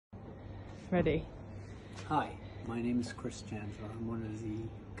Ready? Hi, my name is Chris Chandler. I'm one of the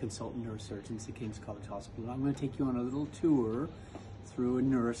consultant neurosurgeons at King's College Hospital. I'm going to take you on a little tour through a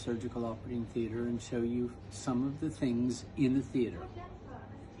neurosurgical operating theater and show you some of the things in the theater.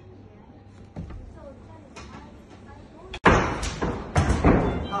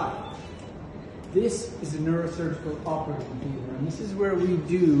 Hi, this is a neurosurgical operating theater, and this is where we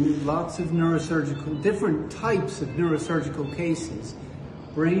do lots of different types of neurosurgical cases.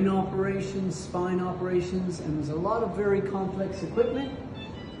 Brain operations, spine operations, and there's a lot of very complex equipment,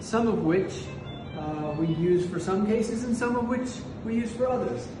 some of which we use for some cases and some of which we use for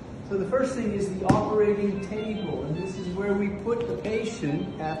others. So the first thing is the operating table, and this is where we put the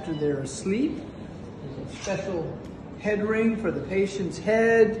patient after they're asleep. There's a special head ring for the patient's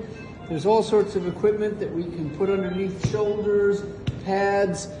head. There's all sorts of equipment that we can put underneath shoulders,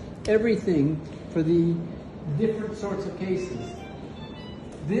 pads, everything for the different sorts of cases.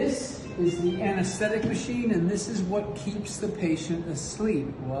 This is the anesthetic machine, and this is what keeps the patient asleep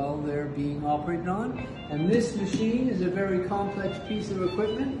while they're being operated on. And this machine is a very complex piece of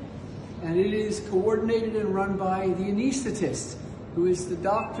equipment, and it is coordinated and run by the anesthetist, who is the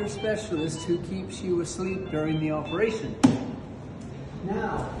doctor specialist who keeps you asleep during the operation.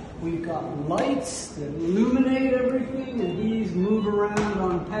 Now, we've got lights that illuminate everything, and these move around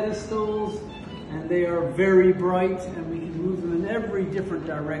on pedestals, and they are very bright, and we can move them in every different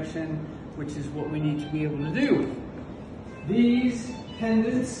direction, which is what we need to be able to do. These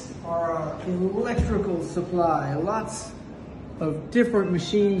pendants are our electrical supply, lots of different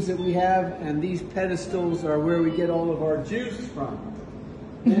machines that we have, and these pedestals are where we get all of our juice from.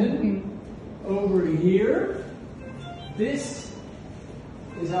 Then, over here, this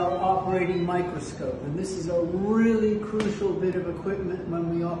is our operating microscope, and this is a really crucial bit of equipment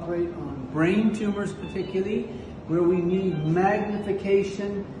when we operate on brain tumors particularly, where we need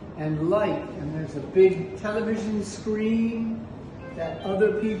magnification and light. And there's a big television screen that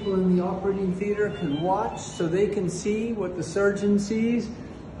other people in the operating theater can watch so they can see what the surgeon sees.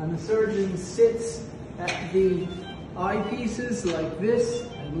 And the surgeon sits at the eyepieces like this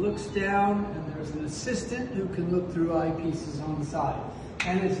and looks down, and there's an assistant who can look through eyepieces on the side.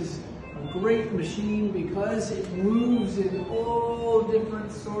 And this is a great machine because it moves in all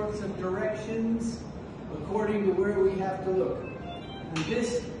different sorts of directions according to where we have to look. And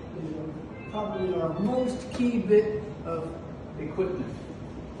this is probably our most key bit of equipment.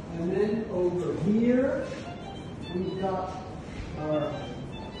 And then over here, we've got our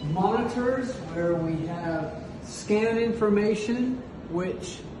monitors where we have scan information,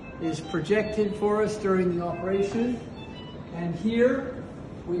 which is projected for us during the operation. And here,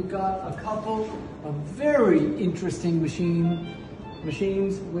 we've got a couple of very interesting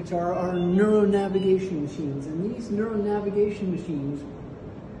machines, which are our neuronavigation machines. And these neuronavigation machines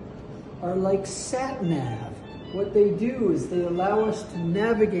are like sat-nav. What they do is they allow us to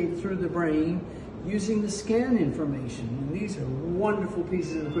navigate through the brain using the scan information. And these are wonderful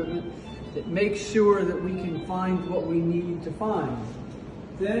pieces of equipment that make sure that we can find what we need to find.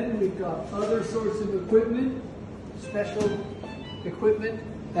 Then we've got other sorts of equipment, special equipment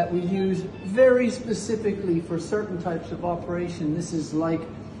that we use very specifically for certain types of operation. This is like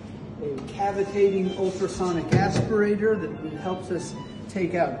a cavitating ultrasonic aspirator that helps us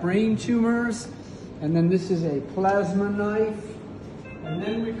take out brain tumors. And then this is a plasma knife. And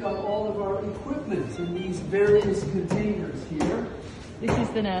then we've got all of our equipment in these various containers here. This is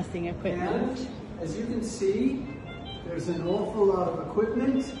the nursing equipment. And as you can see, there's an awful lot of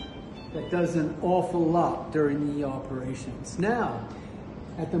equipment that does an awful lot during the operations. Now,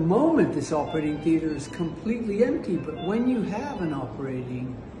 at the moment, this operating theater is completely empty, but when you have an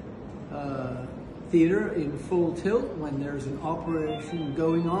operating theater in full tilt, when there's an operation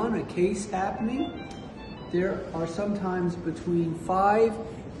going on, a case happening, there are sometimes between 5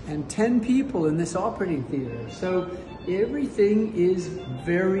 and 10 people in this operating theater. So everything is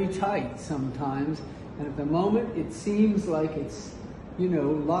very tight sometimes, and at the moment it seems like it's, you know,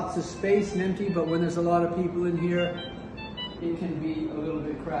 lots of space and empty, but when there's a lot of people in here, it can be a little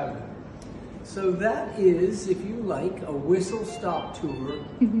bit crowded. So that is, if you like, a whistle-stop tour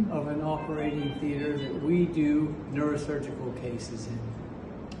of an operating theater that we do neurosurgical cases in.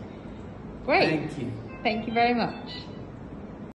 Great. Thank you. Thank you very much.